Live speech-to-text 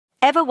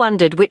Ever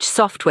wondered which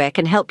software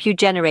can help you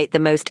generate the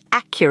most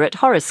accurate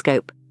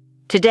horoscope?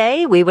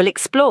 Today, we will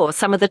explore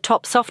some of the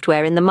top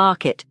software in the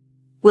market.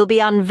 We'll be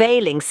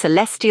unveiling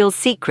celestial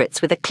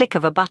secrets with a click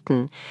of a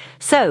button.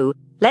 So,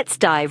 let's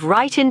dive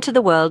right into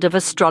the world of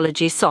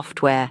astrology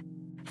software.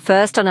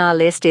 First on our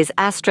list is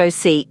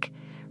AstroSeek,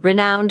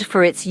 renowned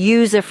for its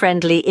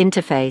user-friendly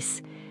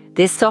interface.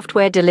 This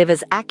software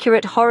delivers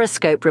accurate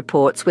horoscope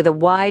reports with a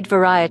wide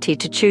variety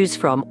to choose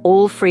from,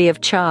 all free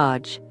of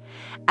charge.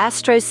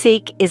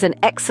 AstroSeek is an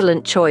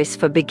excellent choice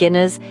for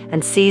beginners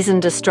and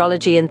seasoned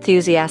astrology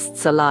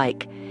enthusiasts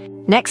alike.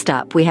 Next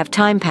up, we have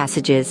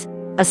TimePassages,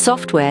 a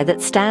software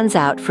that stands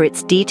out for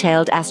its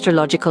detailed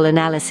astrological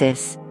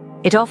analysis.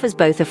 It offers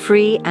both a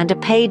free and a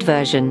paid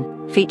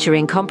version,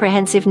 featuring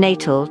comprehensive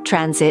natal,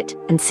 transit,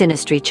 and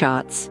synastry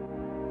charts.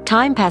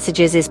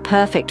 TimePassages is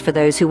perfect for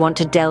those who want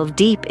to delve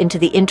deep into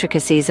the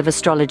intricacies of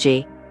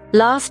astrology.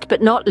 Last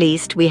but not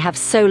least, we have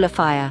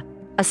SolarFire,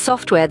 a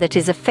software that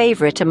is a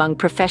favorite among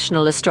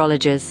professional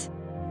astrologers.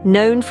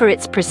 Known for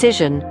its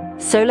precision,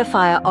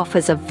 SolarFire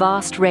offers a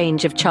vast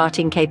range of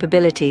charting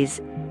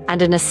capabilities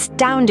and an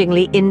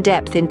astoundingly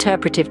in-depth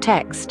interpretive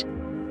text.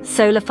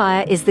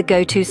 SolarFire is the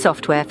go-to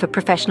software for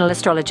professional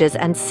astrologers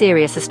and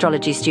serious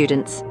astrology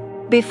students.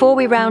 Before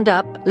we round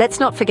up, let's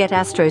not forget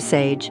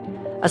AstroSage,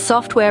 a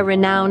software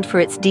renowned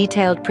for its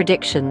detailed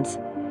predictions.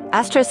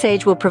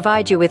 AstroSage will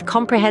provide you with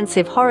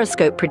comprehensive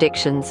horoscope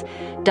predictions,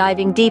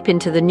 diving deep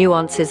into the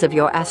nuances of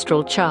your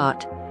astral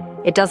chart.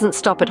 It doesn't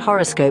stop at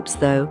horoscopes,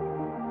 though.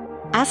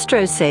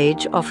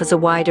 AstroSage offers a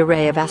wide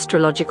array of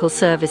astrological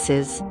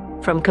services,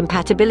 from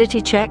compatibility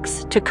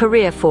checks to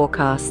career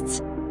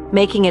forecasts,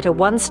 making it a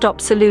one-stop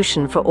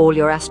solution for all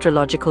your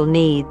astrological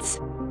needs.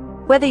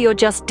 Whether you're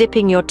just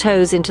dipping your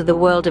toes into the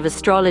world of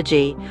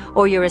astrology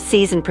or you're a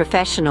seasoned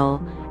professional,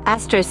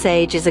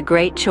 AstroSage is a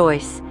great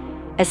choice,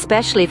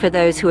 especially for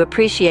those who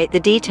appreciate the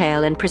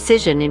detail and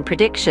precision in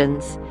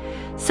predictions.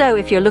 So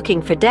if you're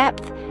looking for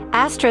depth,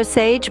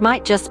 AstroSage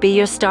might just be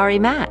your starry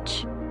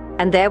match.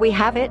 And there we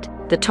have it,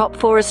 the top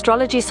 4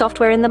 astrology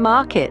software in the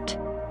market.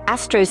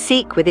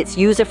 AstroSeek with its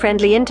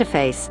user-friendly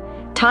interface,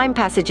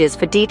 TimePassages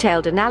for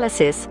detailed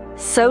analysis,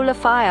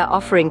 SolarFire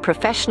offering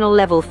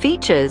professional-level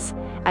features,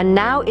 and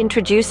now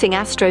introducing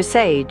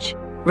AstroSage,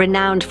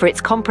 renowned for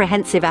its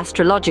comprehensive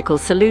astrological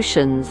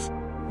solutions.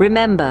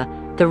 Remember,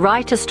 the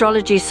right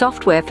astrology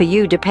software for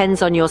you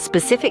depends on your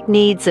specific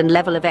needs and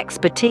level of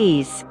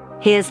expertise.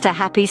 Here's to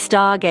happy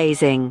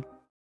stargazing!